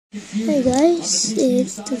Hey guys,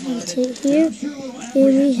 it's Devonte here,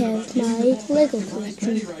 and we have my Lego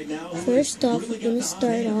collection. First off, we're going to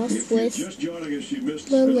start off with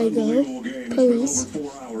the Lego police.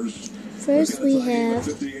 First we have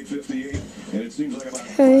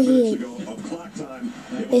her hair.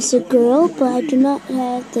 It's a girl, but I do not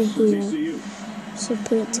have the hair. So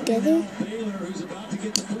put it together.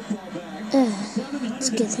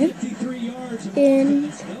 Together.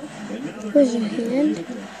 And where's her hand?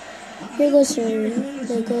 Here goes her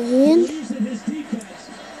Lego hand.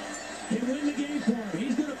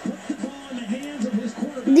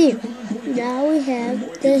 There. Now we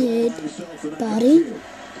have the head, body,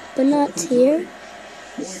 but not here.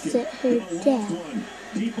 Set her down.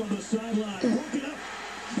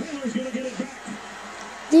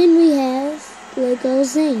 Then we have Lego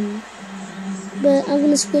Zane. But I'm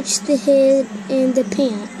going to switch the head and the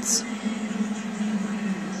pants,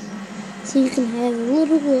 so you can have a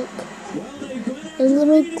little look, a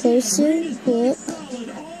little closer look.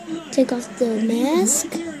 Take off the mask,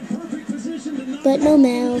 but no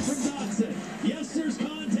mouth.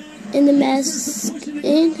 And the mask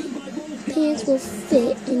and pants will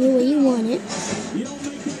fit any way you want it.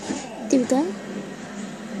 There we go.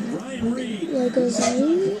 Lego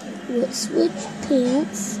Zane with switch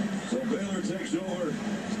pants.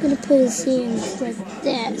 I'm gonna put his hands like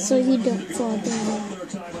that so he don't fall down.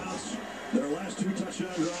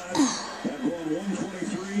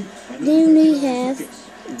 Then we have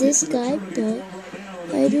this guy, but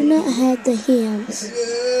I do not have the hands.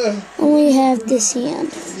 Only have this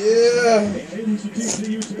hand.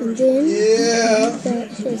 And then put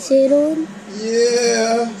his head on.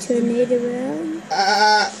 Turn it around.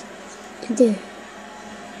 And there.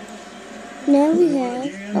 Now we have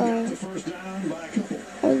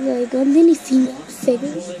our Lego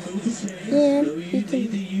minifigures, and you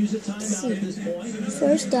can see.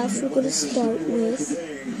 First off, we're going to start with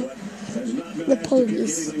the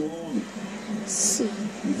police. See,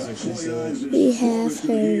 we have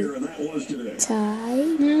her tie,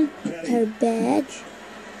 her badge,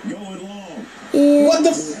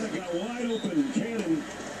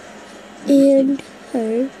 and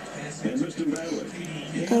her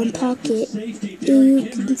pocket. You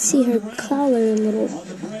can see her collar a little.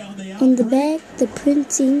 On the back, the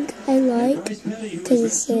printing I like because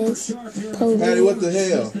it says police. Patty, what the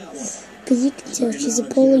hell? Because you can tell she's a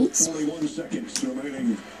police.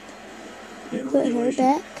 Put her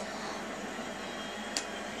back.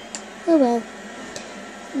 Oh well.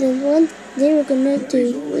 The one they were gonna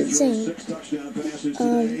do with Zane.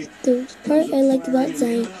 The part I like about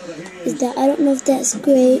Zane is that I don't know if that's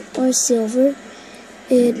gray or silver.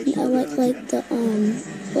 And I like the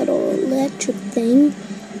little electric thing.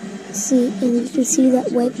 See, and you can see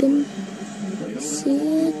that weapon.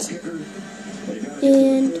 See it?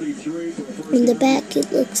 And in the back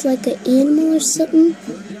it looks like an animal or something.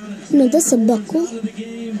 No, that's a buckle.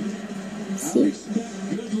 See?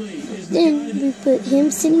 Then we put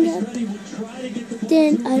him sitting up.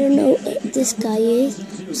 Then I don't know what this guy is.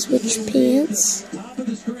 Switch pants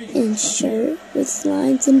and shirt with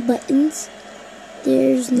lines and buttons.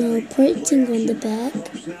 There's no printing on the back.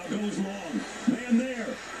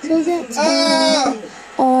 So that's all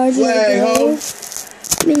our Lego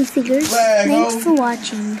minifigures. Thanks for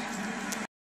watching.